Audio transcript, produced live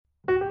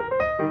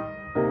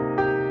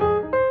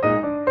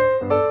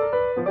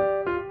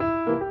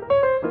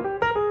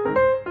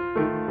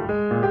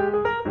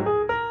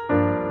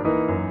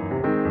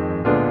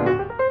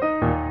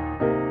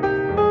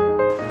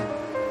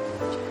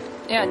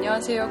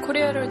안녕하세요.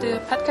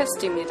 코리아로드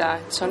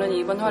팟캐스트입니다. 저는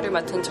이번 화를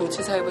맡은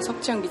정치사회부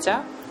석지영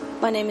기자.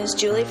 My name is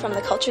Julie from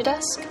the Culture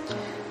Desk.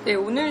 네,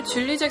 오늘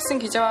줄리 잭슨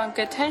기자와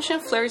함께 Tension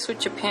flares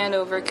with Japan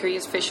over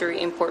Korea's fishery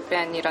import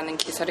ban이라는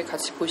기사를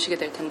같이 보시게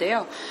될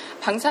텐데요.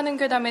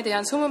 방사능괴담에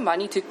대한 소문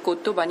많이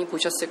듣고 또 많이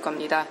보셨을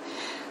겁니다.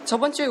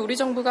 저번 주에 우리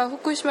정부가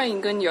후쿠시마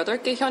인근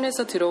 8개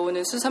현에서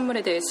들어오는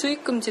수산물에 대해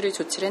수입 금지를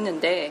조치를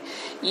했는데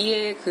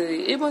이에 그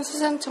일본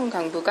수산청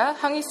강부가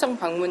항의성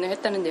방문을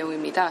했다는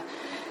내용입니다.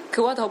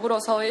 그와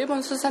더불어서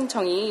일본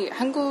수산청이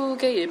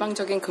한국의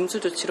일방적인 금수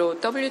조치로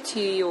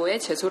WTO에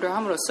제소를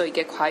함으로써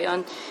이게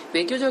과연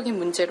외교적인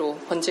문제로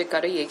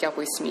번질까를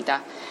얘기하고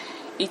있습니다.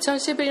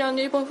 2011년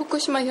일본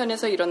후쿠시마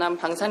현에서 일어난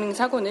방사능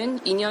사고는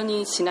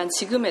 2년이 지난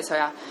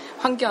지금에서야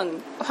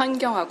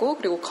환경하고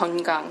그리고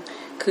건강,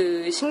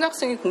 그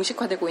심각성이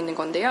공식화되고 있는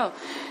건데요.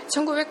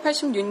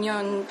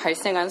 1986년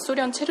발생한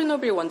소련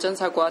체르노빌 원전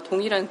사고와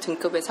동일한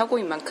등급의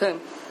사고인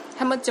만큼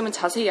한 번쯤은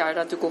자세히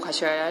알아두고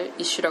가셔야 할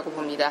이슈라고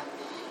봅니다.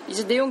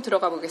 이제 내용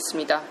들어가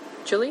보겠습니다.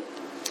 Julie?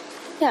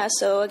 Yeah,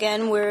 so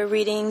again, we're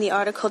reading the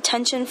article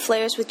Tension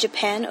Flares with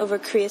Japan over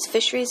Korea's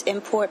Fisheries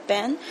Import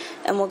Ban,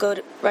 and we'll go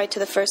right to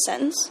the first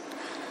sentence.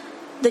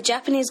 The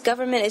Japanese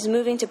government is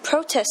moving to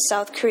protest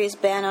South Korea's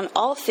ban on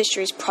all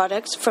fisheries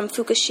products from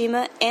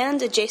Fukushima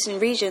and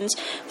adjacent regions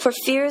for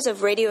fears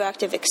of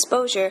radioactive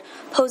exposure,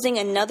 posing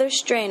another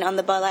strain on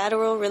the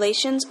bilateral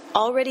relations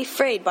already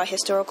frayed by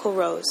historical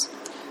woes.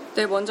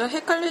 네, 먼저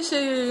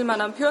헷갈리실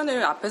만한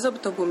표현을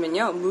앞에서부터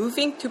보면요.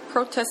 Moving to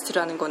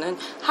protest라는 거는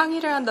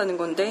항의를 한다는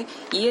건데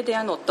이에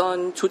대한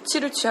어떤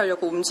조치를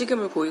취하려고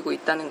움직임을 보이고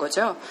있다는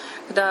거죠.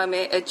 그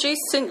다음에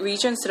adjacent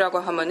regions라고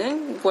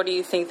하면은 What do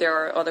you think there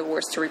are other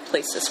words to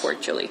replace this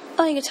word, Julie?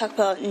 You could talk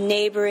about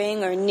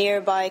neighboring or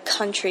nearby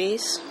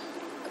countries.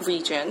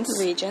 Regions.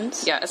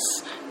 Yes.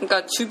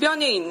 그러니까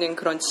주변에 있는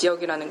그런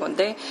지역이라는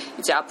건데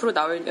이제 앞으로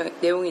나올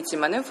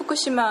내용이지만은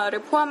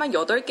후쿠시마를 포함한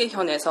 8개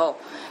현에서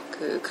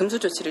그 금수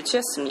조치를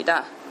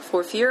취했습니다.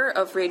 For fear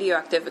of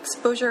radioactive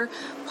exposure,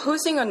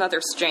 posing another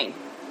strain.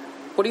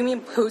 What do you mean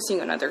posing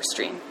another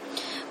strain?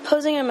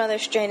 Posing another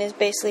strain is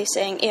basically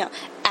saying,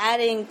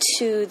 adding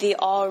to the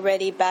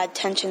already bad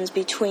tensions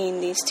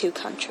between these two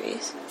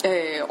countries.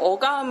 네,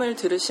 어감을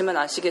들으시면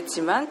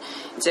아시겠지만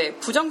이제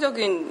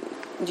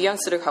부정적인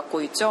뉘앙스를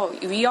갖고 있죠.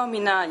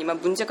 위험이나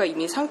아니면 문제가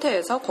이미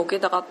상태에서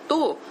거기에다가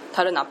또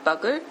다른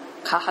압박을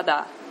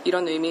가하다.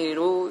 이런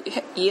의미로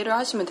이해를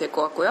하시면 될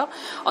것 같고요.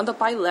 On the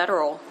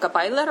bilateral, 그러니까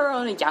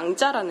bilateral은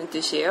양자라는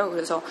뜻이에요.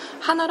 그래서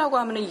하나라고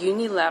하면은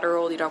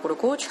unilateral이라고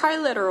그러고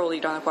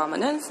trilateral이라고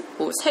하면은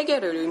뭐 세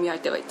개를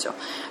의미할 때가 있죠.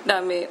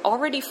 그다음에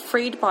already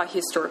frayed by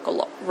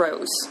historical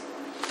woes.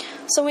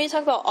 So when you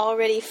talk about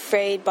already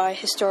frayed by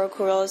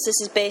historical woes,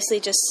 this is basically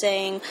just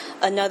saying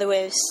another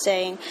way of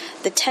saying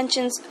the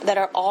tensions that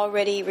are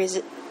already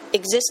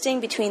existing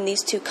between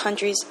these two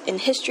countries in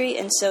history,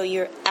 and so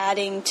you're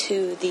adding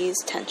to these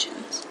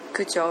tensions.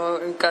 그죠.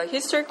 그러니까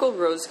historical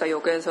wows가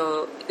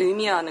여기에서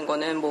의미하는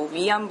거는 뭐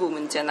위안부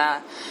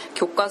문제나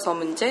교과서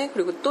문제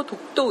그리고 또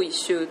독도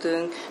이슈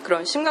등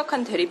그런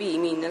심각한 대립이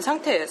이미 있는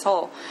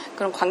상태에서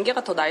그런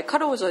관계가 더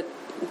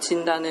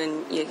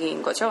날카로워진다는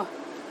얘기인 거죠.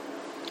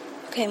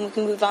 Okay, we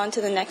can move on to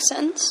the next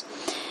sentence.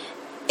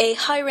 A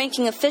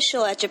high-ranking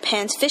official at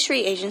Japan's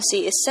fishery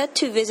agency is set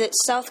to visit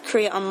South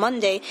Korea on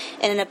Monday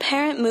in an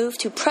apparent move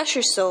to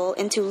pressure Seoul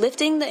into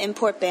lifting the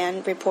import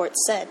ban, report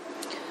said.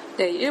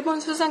 네,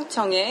 일본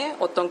수산청의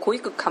어떤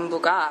고위급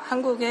간부가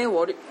한국에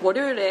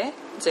월요일에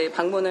이제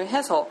방문을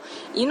해서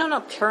in an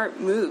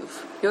apparent move.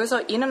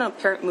 여기서 in an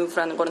apparent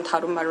move라는 거는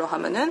다른 말로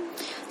하면은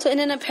So in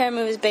an apparent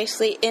move is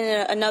basically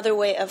another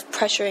way of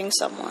pressuring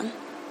someone.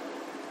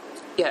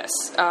 Yes,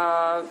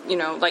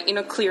 like in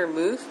a clear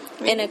move.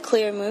 In a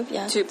clear move,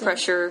 yeah. To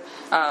pressure,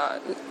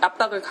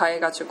 압박을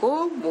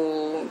가해가지고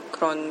뭐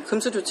그런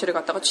금수 조치를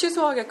갖다가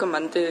취소하게끔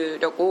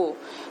만들려고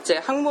이제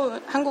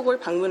한국을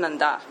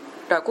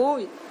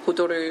방문한다라고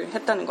보도를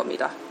했다는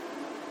겁니다.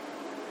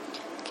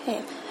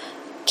 Okay.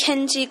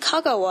 Kenji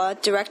Kagawa,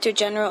 Director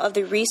General of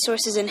the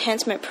Resources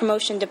Enhancement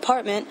Promotion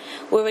Department,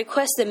 will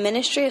request the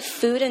Ministry of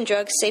Food and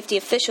Drug Safety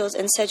officials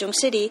in Sejong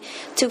City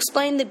to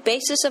explain the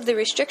basis of the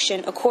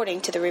restriction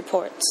according to the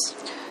reports.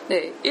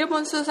 네,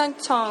 일본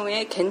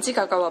수산청의 겐지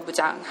가가와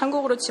부장,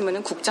 한국으로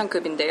치면은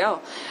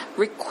국장급인데요.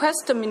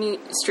 Request the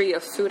Ministry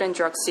of Food and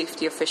Drug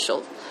Safety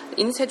official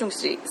in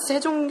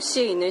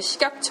세종시에 있는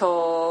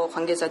식약처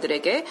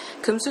관계자들에게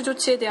금수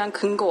조치에 대한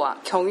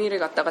근거와 경위를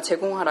갖다가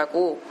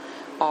제공하라고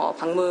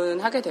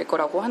방문하게 될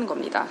거라고 하는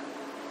겁니다.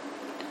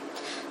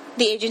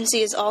 The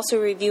agency is also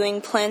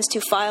reviewing plans to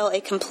file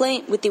a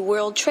complaint with the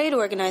World Trade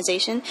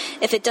Organization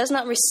if it does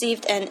not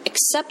receive an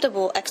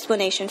acceptable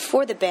explanation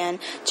for the ban.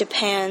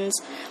 Japan's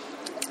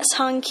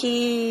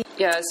Sanki.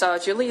 Yes,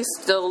 Julie is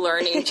still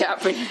learning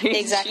Japanese.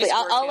 Exactly.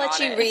 I'll let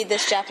you read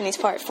this Japanese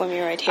part for me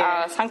right here.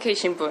 상케이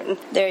신문.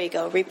 There you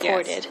go.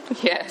 Reported.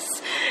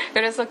 Yes.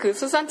 그래서 그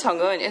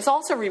수산청은 is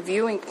also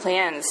reviewing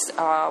plans.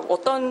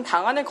 어떤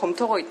방안을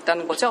검토하고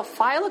있다는 거죠.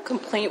 File a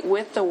complaint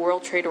with the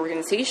World Trade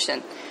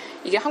Organization.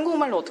 이게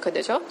한국말로 어떻게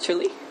되죠,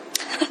 Julie?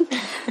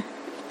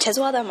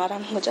 죄송하다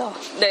말하는 거죠?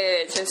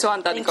 네,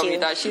 죄송한다는 Thank you.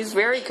 겁니다. She's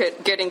very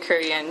good in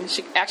Korean.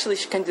 She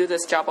can do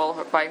this job all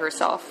by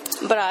herself.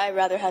 But I'd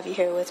rather have you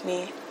here with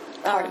me.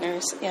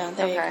 Partners. Yeah,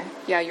 there you Okay.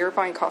 Yeah, you're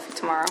buying coffee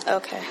tomorrow. go.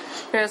 Okay.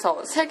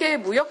 그래서 세계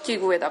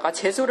무역기구에다가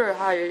제소를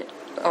할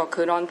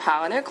그런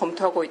방안을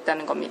검토하고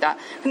있다는 겁니다.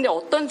 근데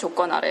어떤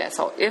조건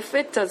아래에서 if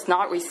it does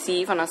not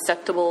receive an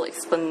acceptable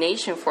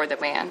explanation for the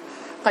ban,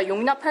 그러니까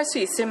용납할 수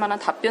있을 만한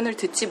답변을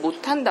듣지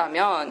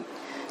못한다면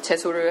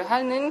제소를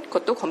하는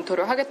것도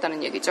검토를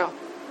하겠다는 얘기죠.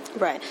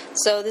 Right.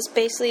 So this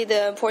basically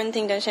the important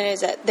thing to understand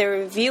is that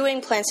they're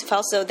reviewing plans to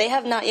file. So they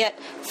have not yet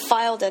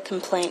filed a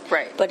complaint,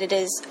 Right. but it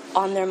is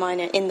on their mind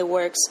and in the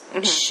works.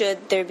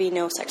 Should there be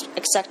no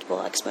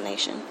acceptable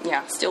explanation?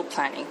 Yeah, still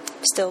planning.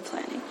 Still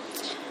planning.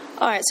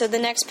 All right, so the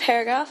next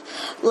paragraph.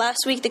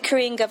 Last week, the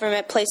Korean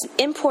government placed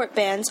import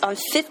bans on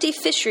 50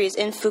 fisheries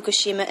in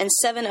Fukushima and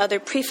 7 other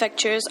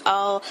prefectures.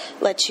 I'll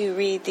let you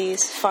read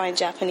these fine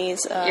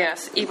Japanese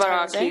Yes, terms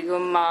Ibaraki, there.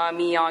 Gunma,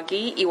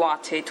 Miyagi,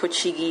 Iwate,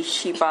 Tochigi,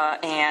 Shiba,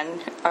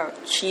 and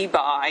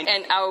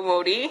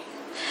Aomori.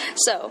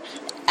 So,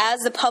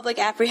 as the public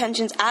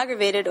apprehensions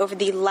aggravated over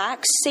the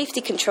lax safety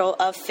control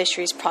of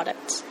fisheries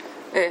products.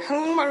 네,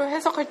 한국말로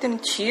해석할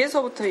때는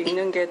뒤에서부터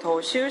읽는 게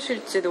더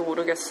쉬우실지도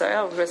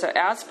모르겠어요. 그래서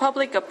as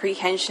public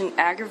apprehension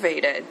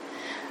aggravated,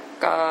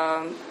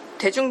 그러니까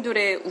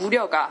대중들의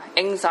우려가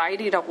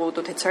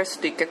anxiety라고도 대체할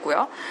수도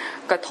있겠고요.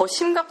 그러니까 더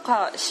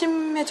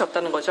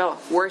심해졌다는 거죠.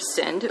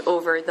 worsened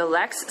over the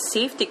lax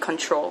safety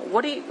control.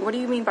 What do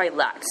you mean by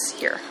lax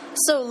here?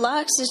 So,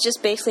 lax is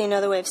just basically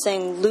another way of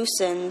saying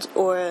loosened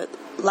or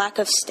lack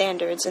of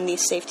standards in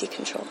these safety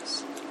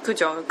controls.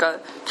 그죠. 그러니까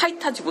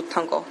타이트하지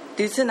못한 거,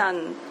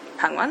 느슨한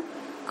방안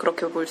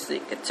그렇게 볼 수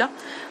있겠죠.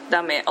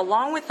 그다음에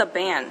along with the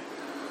ban.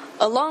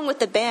 Along with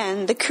the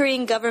ban, the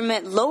Korean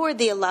government lowered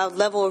the allowed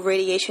level of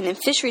radiation in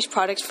fisheries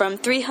products from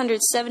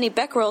 370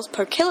 becquerels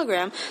per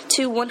kilogram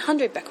to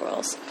 100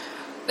 becquerels.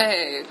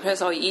 네,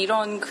 그래서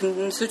이런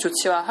금수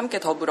조치와 함께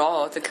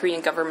더불어 the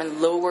Korean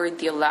government lowered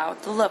the allowed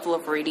level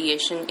of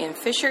radiation in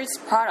fisheries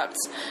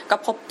products.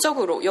 그러니까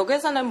법적으로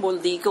여기서는 뭐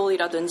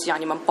legal이라든지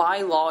아니면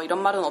by law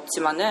이런 말은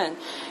없지만은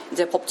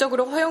이제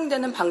법적으로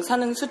허용되는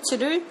방사능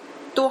수치를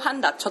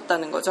또한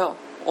낮췄다는 거죠.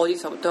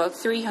 어디서부터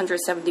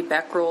 370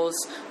 becquerels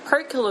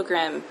per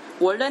kilogram.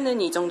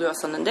 원래는 이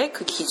정도였었는데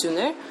그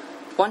기준을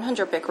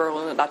 100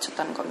 becquerel로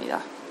낮췄다는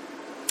겁니다.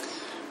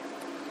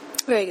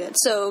 Very good.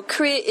 So,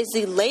 Korea is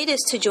the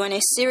latest to join a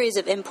series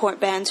of import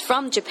bans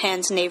from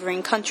Japan's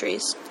neighboring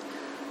countries.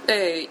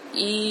 네,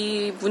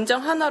 이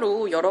문장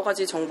하나로 여러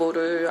가지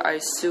정보를 알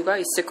수가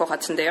있을 것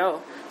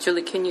같은데요.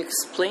 Julie, can you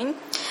explain?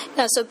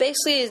 Yeah, so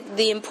basically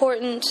the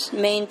important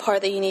main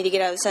part that you need to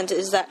get out of the sentence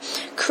is that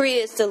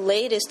Korea is the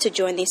latest to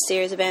join these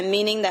series of bans,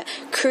 meaning that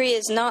Korea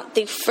is not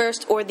the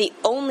first or the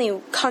only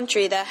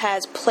country that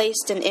has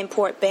placed an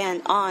import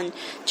ban on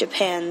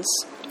Japan's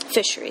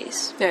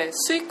fisheries. 네,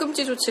 수입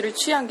금지 조치를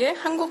취한 게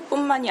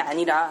한국뿐만이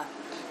아니라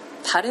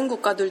다른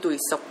국가들도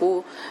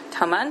있었고,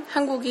 다만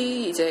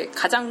한국이 이제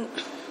가장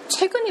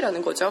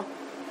최근이라는 거죠.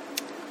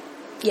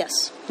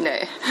 Yes.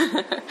 네.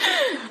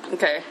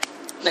 Okay.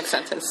 Next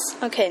sentence.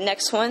 Okay,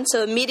 next one.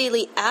 So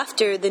immediately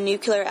after the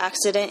nuclear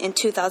accident in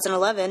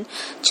 2011,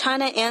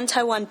 China and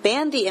Taiwan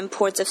banned the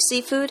imports of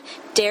seafood,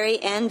 dairy,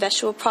 and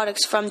vegetable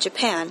products from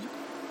Japan.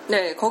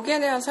 네, 거기에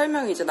대한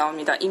설명이 이제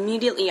나옵니다.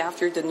 Immediately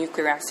after the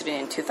nuclear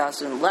accident in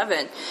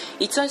 2011,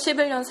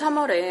 2011년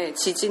 3월에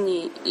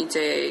지진이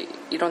이제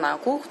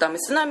일어나고 그다음에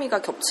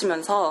쓰나미가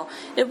겹치면서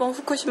일본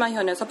후쿠시마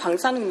현에서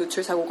방사능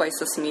누출 사고가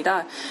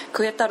있었습니다.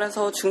 그에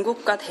따라서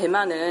중국과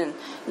대만은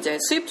이제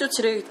수입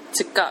조치를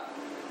즉각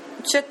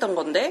취했던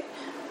건데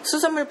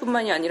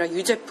수산물뿐만이 아니라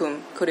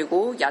유제품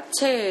그리고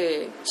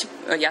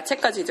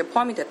야채까지 이제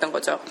포함이 됐던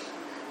거죠.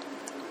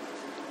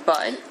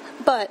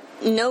 But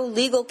no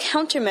legal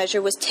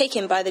countermeasure was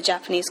taken by the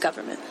Japanese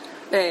government.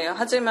 네,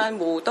 하지만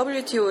뭐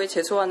WTO에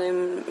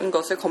제소하는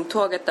것을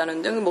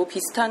검토하겠다는 등 뭐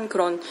비슷한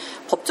그런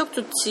법적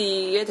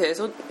조치에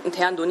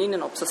대한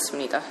논의는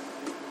없었습니다.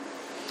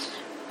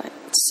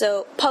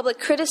 So, public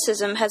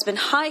criticism has been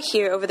high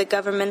here over the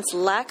government's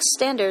lax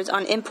standards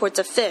on imports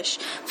of fish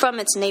from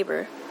its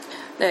neighbor.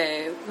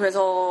 네,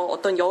 그래서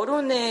어떤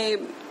여론의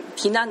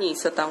비난이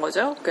있었던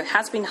거죠. 그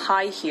has been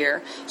high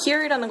here.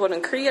 Here이라는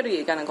거는 Korea를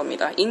얘기하는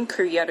겁니다. In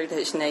Korea를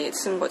대신에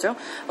쓴 거죠.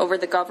 Over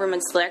the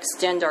government's lax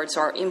standards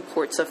on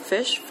imports of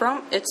fish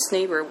from its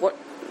neighbor. What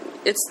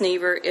its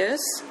neighbor is?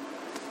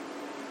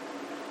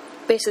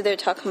 Basically, they're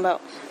talking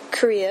about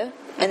Korea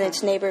and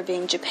its neighbor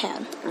being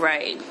Japan.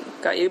 Right.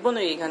 그러니까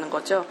일본을 얘기하는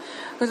거죠.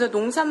 그래서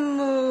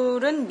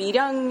농산물은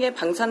미량의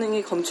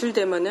방사능이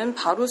검출되면은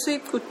바로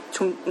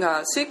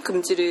수입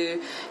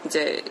금지를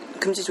이제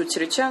금지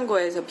조치를 취한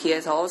거에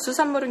비해서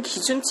수산물은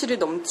기준치를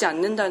넘지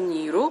않는다는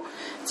이유로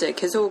이제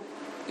계속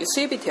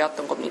수입이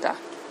되었던 겁니다.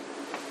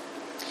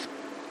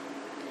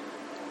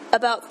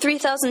 About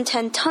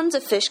 3,010 tons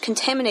of fish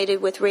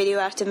contaminated with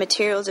radioactive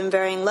materials in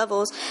varying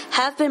levels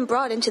have been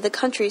brought into the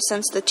country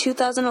since the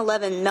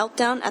 2011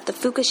 meltdown at the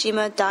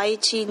Fukushima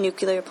Daiichi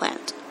nuclear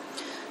plant.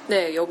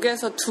 네,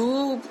 여기에서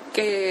두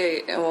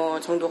개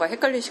정도가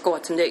헷갈리실 것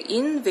같은데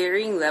in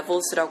varying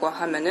levels라고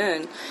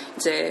하면은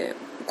이제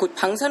곧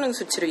방사능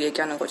수치를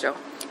얘기하는 거죠.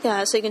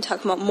 Yeah, so you can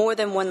talk about more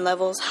than one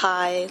levels,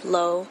 high,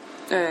 low.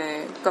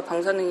 네, 그러니까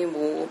방사능이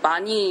뭐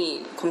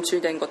많이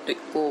검출된 것도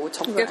있고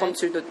적게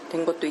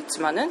검출된 것도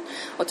있지만은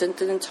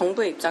어쨌든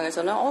정부의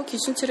입장에서는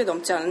기준치를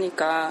넘지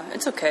않으니까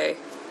it's okay.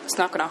 It's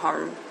not going to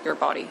harm your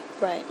body.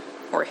 Right.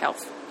 Or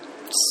health.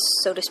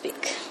 So to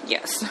speak.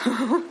 Yes.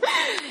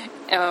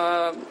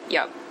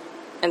 Yeah.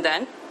 And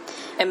then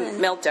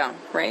meltdown,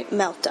 right?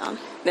 Meltdown.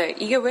 네,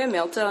 이게 왜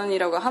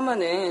meltdown이라고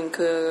하면은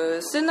그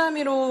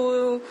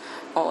쓰나미로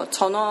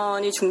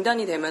전원이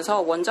중단이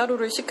되면서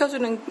원자로를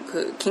식혀주는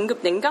그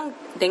긴급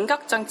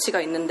냉각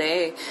장치가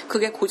있는데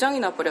그게 고장이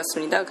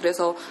나버렸습니다.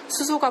 그래서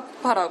수소가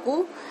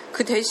폭발하고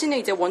그 대신에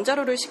이제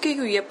원자로를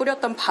식히기 위해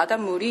뿌렸던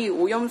바닷물이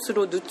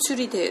오염수로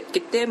누출이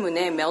됐기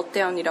때문에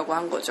meltdown이라고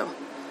한 거죠.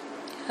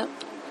 Yep.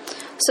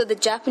 So the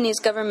Japanese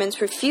government's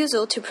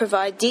refusal to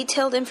provide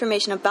detailed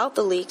information about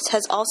the leaks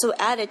has also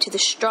added to the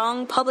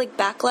strong public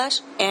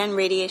backlash and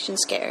radiation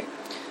scare.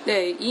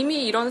 네,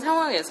 이미 이런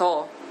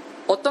상황에서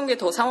어떤 게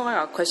더 상황을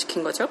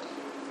악화시킨 거죠?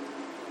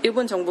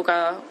 일본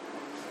정부가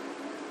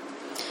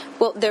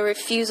Well, their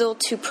refusal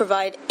to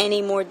provide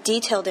any more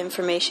detailed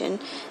information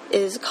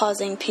is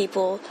causing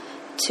people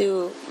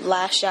to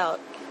lash out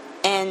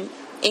and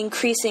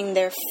increasing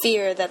their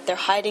fear that they're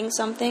hiding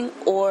something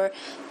or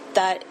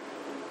that,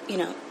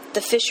 the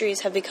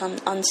fisheries have become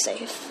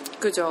unsafe.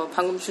 그죠.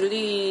 방금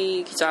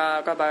줄리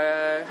기자가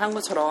말한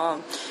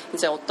것처럼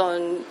이제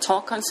어떤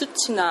정확한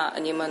수치나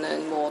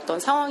아니면은 뭐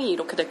어떤 상황이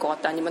이렇게 될 것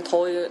같다 아니면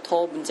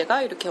더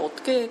문제가 이렇게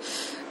어떻게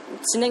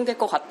진행될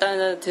것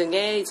같다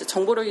등의 이제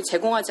정보를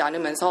제공하지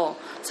않으면서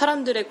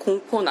사람들의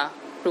공포나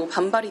그리고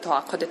반발이 더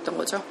악화됐던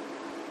거죠.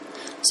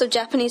 So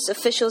Japanese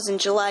officials in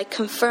July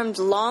confirmed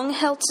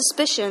long-held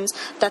suspicions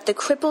that the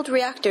crippled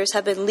reactors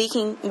have been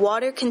leaking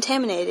water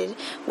contaminated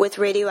with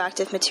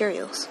radioactive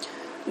materials.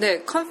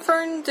 네,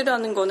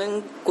 confirmed라는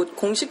거는 곧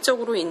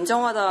공식적으로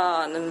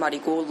인정하다는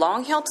말이고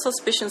long-held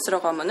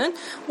suspicions라고 하면은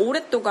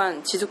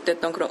오랫동안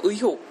지속됐던 그런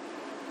의혹.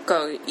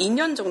 그러니까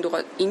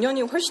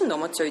 2년이 훨씬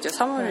넘었죠. 이제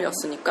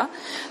 3월이었으니까.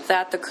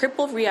 That the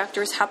crippled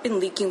reactors have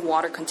been leaking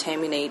water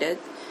contaminated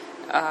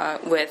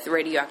with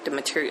radioactive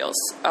materials.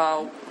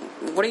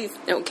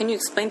 Can you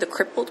explain the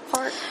crippled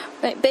part?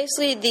 Right,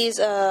 basically, these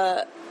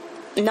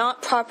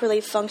not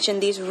properly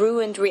functioned, these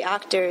ruined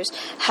reactors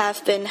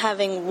have been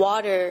having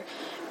water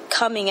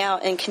coming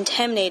out and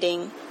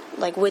contaminating,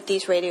 with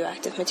these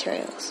radioactive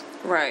materials.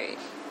 Right.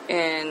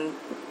 And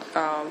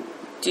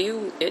do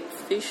you eat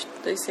fish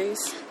these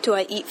days? Do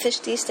I eat fish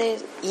these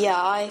days? Yeah,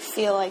 I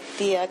feel like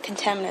the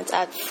contaminants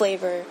add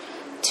flavor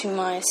to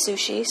my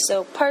sushi.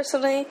 So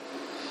personally,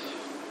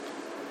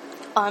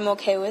 I'm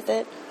okay with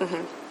it.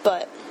 Mm-hmm.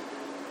 But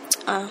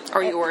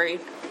are you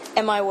worried?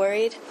 Am I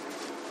worried?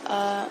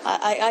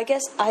 I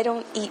guess I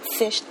don't eat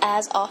fish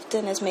as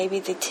often as maybe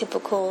the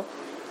typical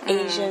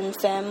Asian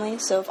family.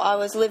 So if I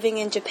was living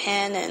in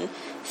Japan and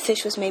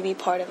fish was maybe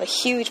a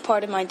huge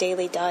part of my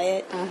daily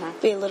diet,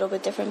 it'd be a little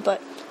bit different.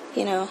 But,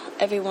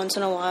 every once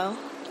in a while.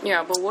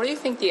 Yeah, but what do you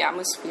think the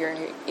atmosphere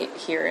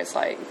here is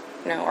like?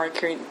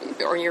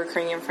 Are your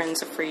Korean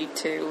friends afraid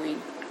to eat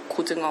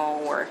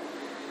고등어 or...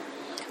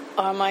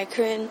 Are my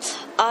Korean?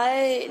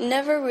 I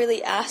never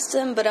really asked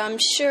them, but I'm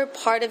sure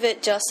part of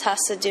it just has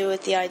to do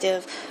with the idea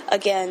of,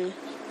 again,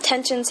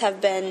 tensions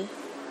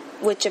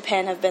with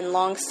Japan have been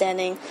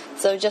long-standing,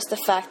 so just the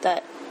fact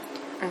that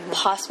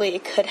possibly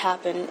it could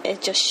happen,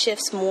 it just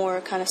shifts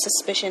more kind of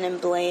suspicion and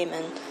blame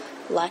and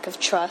lack of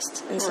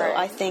trust, and so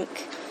I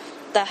think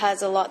that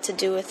has a lot to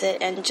do with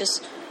it, and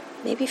just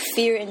maybe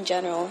fear in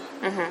general,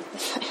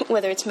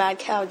 whether it's mad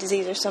cow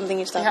disease or something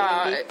you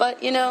stop eating.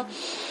 But,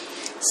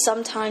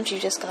 sometimes you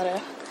just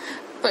gotta...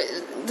 But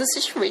the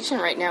situation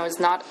right now is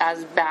not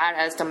as bad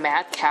as the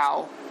mad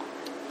cow.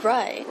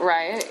 Right.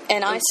 Right?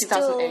 And in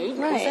 2008,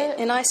 right.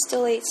 And I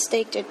still ate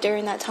steak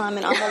during that time,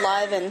 and I'm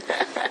alive and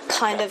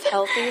kind of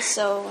healthy,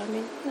 so,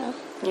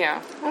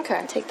 Yeah,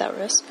 okay. Take that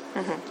risk.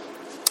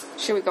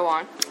 Should we go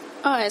on?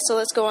 Alright, so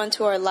let's go on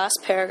to our last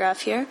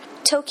paragraph here.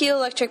 Tokyo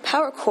Electric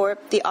Power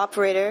Corp, the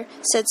operator,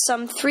 said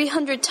some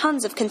 300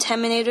 tons of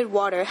contaminated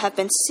water have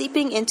been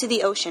seeping into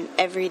the ocean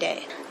every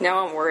day.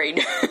 Now I'm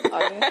worried.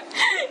 Are you?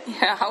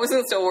 Yeah, I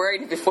wasn't so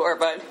worried before,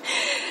 but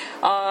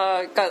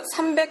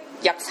그러니까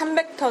약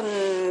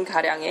 300톤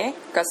가량의,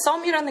 그러니까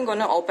some이라는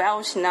거는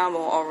about이나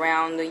뭐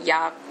around,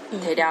 약,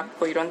 대략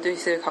뭐 이런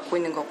뜻을 갖고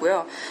있는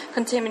거고요.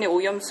 contaminated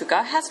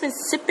오염수가 has been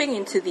seeping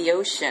into the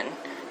ocean.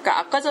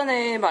 그러니까 아까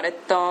전에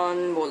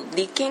말했던 뭐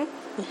leaking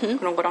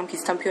그런 거랑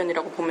비슷한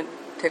표현이라고 보면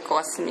될 것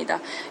같습니다.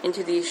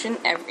 Into the ocean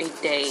every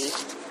day.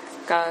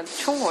 그러니까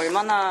총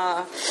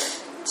얼마나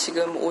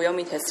지금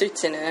오염이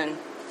됐을지는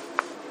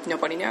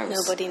nobody knows.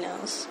 Nobody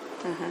knows.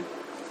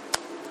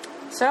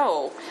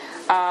 So,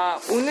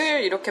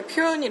 오늘 이렇게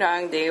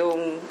표현이랑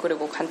내용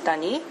그리고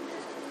간단히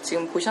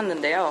지금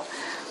보셨는데요.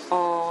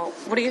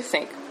 What do you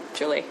think,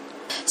 Julie?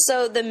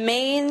 So the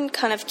main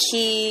kind of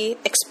key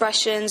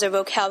expressions or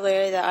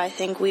vocabulary that I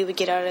think we would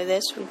get out of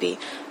this would be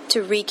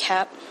to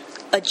recap,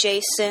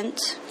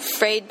 adjacent,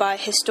 frayed by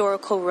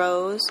historical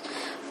rows,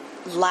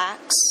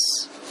 lax.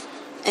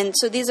 And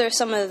so these are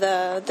some of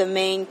the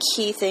main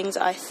key things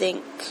I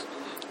think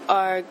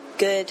are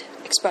good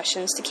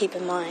expressions to keep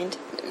in mind.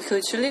 그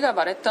줄리가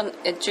말했던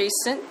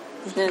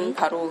adjacent는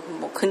바로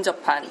뭐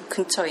근접한,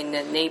 근처에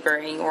있는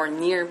neighboring or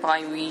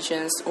nearby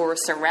regions or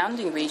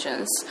surrounding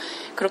regions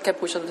그렇게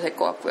보셔도 될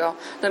것 같고요.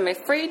 그다음에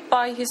frayed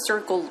by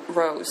historical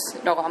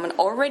rows라고 하면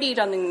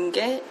already라는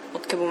게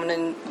어떻게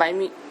보면은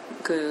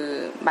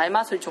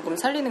말맛을 조금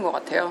살리는 것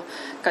같아요.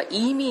 그러니까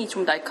이미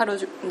좀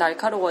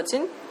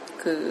날카로워진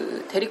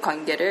그 대립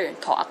관계를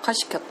더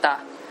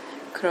악화시켰다.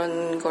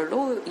 그런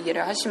걸로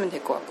이해를 하시면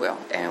될 것 같고요.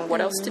 And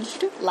what else did you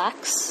do?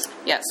 Lax.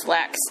 Yes,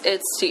 lax.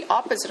 It's the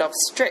opposite of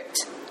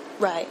strict.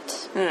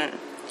 Right.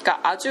 그러니까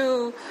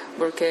아주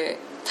뭐 이렇게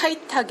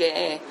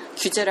타이트하게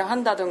규제를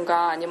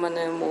한다던가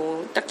아니면은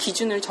뭐 딱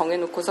기준을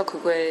정해놓고서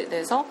그거에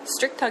대해서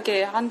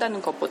스트릭트하게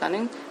한다는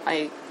것보다는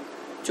아예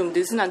좀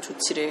느슨한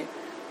조치를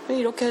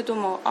이렇게 해도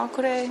뭐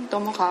그래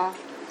넘어가.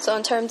 So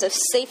in terms of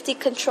safety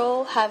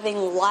control, having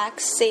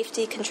lax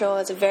safety control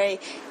has a very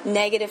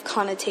negative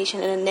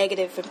connotation and a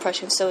negative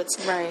impression. So it's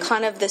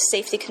kind of the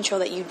safety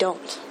control that you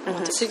don't.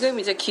 지금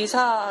이제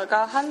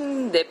기사가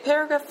한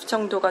 4패러그래프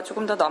정도가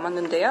조금 더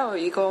남았는데요.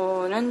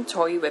 이거는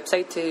저희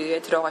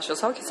웹사이트에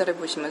들어가셔서 기사를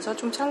보시면서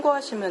좀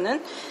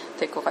참고하시면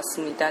될 것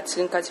같습니다.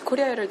 지금까지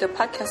코리아 헤럴드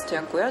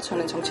팟캐스트였고요.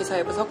 저는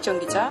정치사회부 석정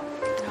기자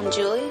I'm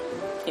Julie.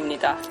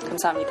 입니다.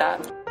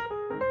 감사합니다.